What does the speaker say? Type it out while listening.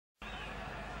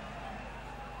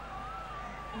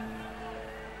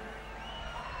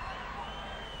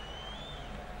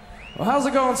Well, how's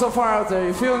it going so far out there?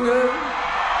 You feeling good?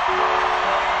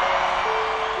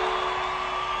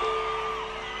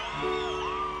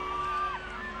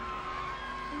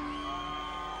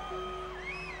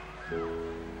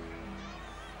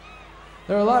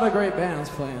 There are a lot of great bands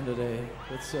playing today.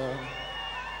 This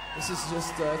is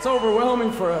just, it's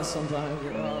overwhelming for us sometimes.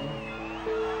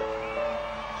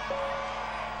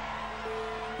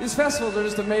 These festivals are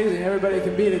just amazing. Everybody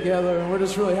can be together, and we're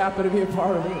just really happy to be a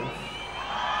part of it.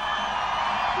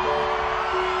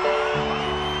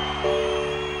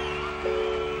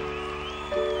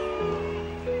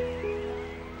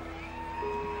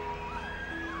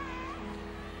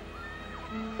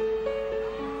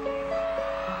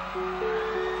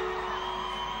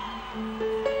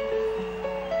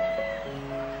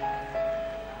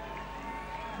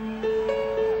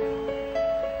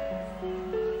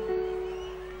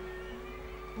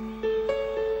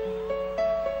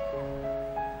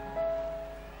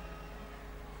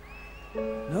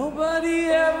 Nobody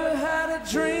ever had a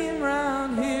dream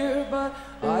round here, but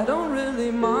I don't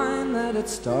really mind that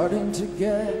it's starting to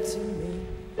get to me.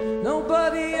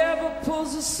 Nobody ever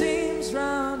pulls the seams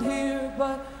round here,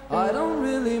 but I don't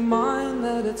really mind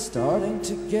that it's starting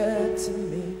to get to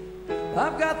me.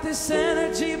 I've got this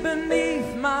energy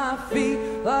beneath my feet,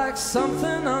 like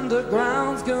something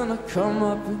underground's gonna come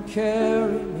up and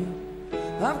carry me.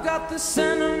 I've got this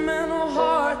sentimental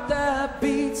heart that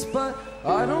beats, but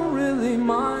I don't really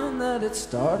mind that it's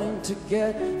starting to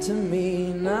get to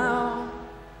me now.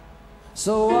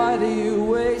 So why do you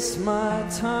waste my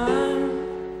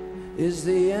time? Is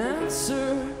the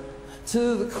answer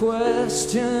to the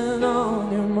question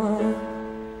on your mind.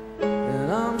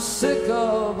 And I'm sick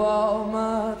of all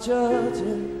my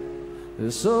judging.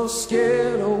 They're so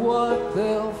scared of what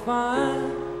they'll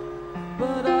find.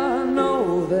 But I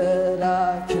know that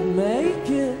I can make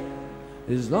it,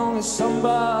 as long as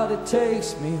somebody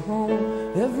takes me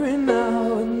home every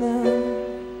now and then.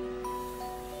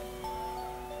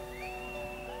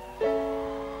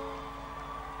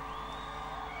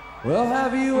 Well,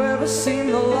 have you ever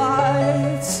seen the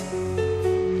lights?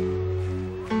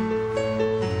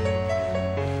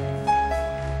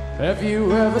 Have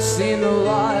you ever seen the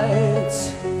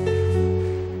lights?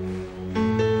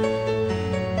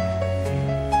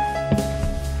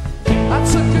 I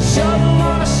took a shovel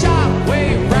on a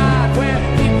shockwave ride where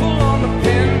people on the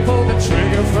pin pulled the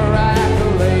trigger for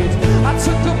accolades. I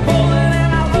took a bullet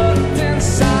and I looked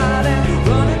inside, and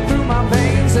running through my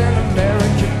veins an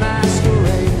American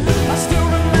masquerade. I still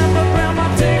remember Grandma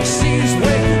Dixie's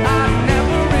wake. I'd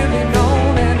never really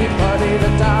known anybody to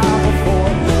die before.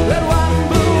 Red, white, and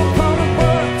blue upon a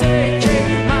birthday cake.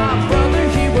 My brother,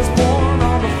 he was born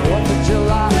on the 4th of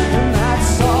July, and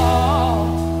that's all.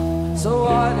 So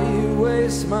why do you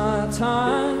waste my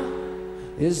time?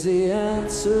 Is the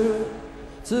answer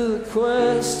to the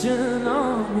question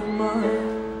on your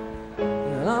mind.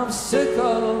 And I'm sick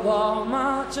of all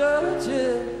my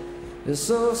judges. They're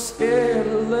so scared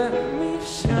to let me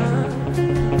shine.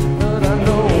 But I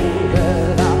know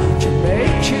that I can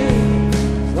make it,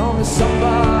 as long as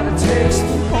somebody